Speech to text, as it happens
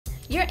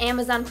Your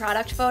Amazon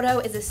product photo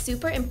is a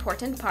super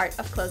important part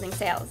of closing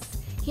sales.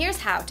 Here's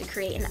how to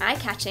create an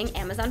eye-catching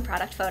Amazon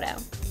product photo.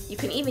 You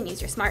can even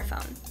use your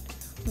smartphone.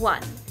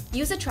 1.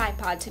 Use a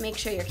tripod to make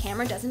sure your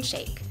camera doesn't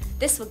shake.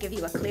 This will give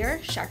you a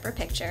clearer, sharper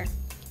picture.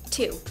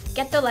 2.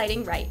 Get the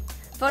lighting right.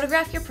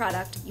 Photograph your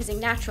product using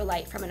natural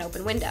light from an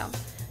open window.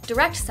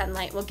 Direct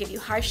sunlight will give you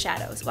harsh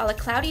shadows, while a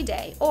cloudy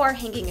day or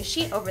hanging a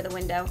sheet over the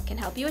window can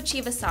help you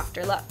achieve a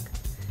softer look.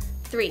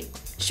 3.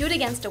 Shoot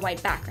against a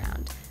white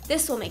background.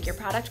 This will make your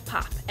product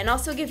pop and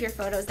also give your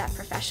photos that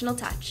professional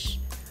touch.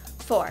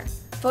 4.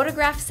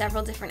 Photograph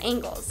several different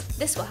angles.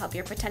 This will help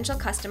your potential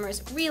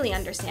customers really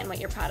understand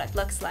what your product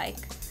looks like.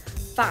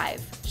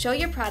 5. Show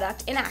your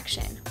product in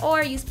action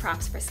or use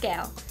props for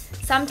scale.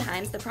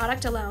 Sometimes the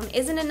product alone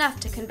isn't enough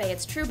to convey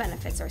its true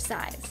benefits or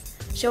size.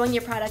 Showing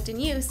your product in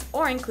use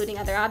or including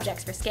other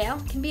objects for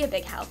scale can be a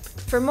big help.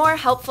 For more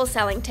helpful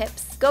selling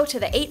tips, go to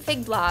the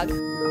 8Fig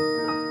blog.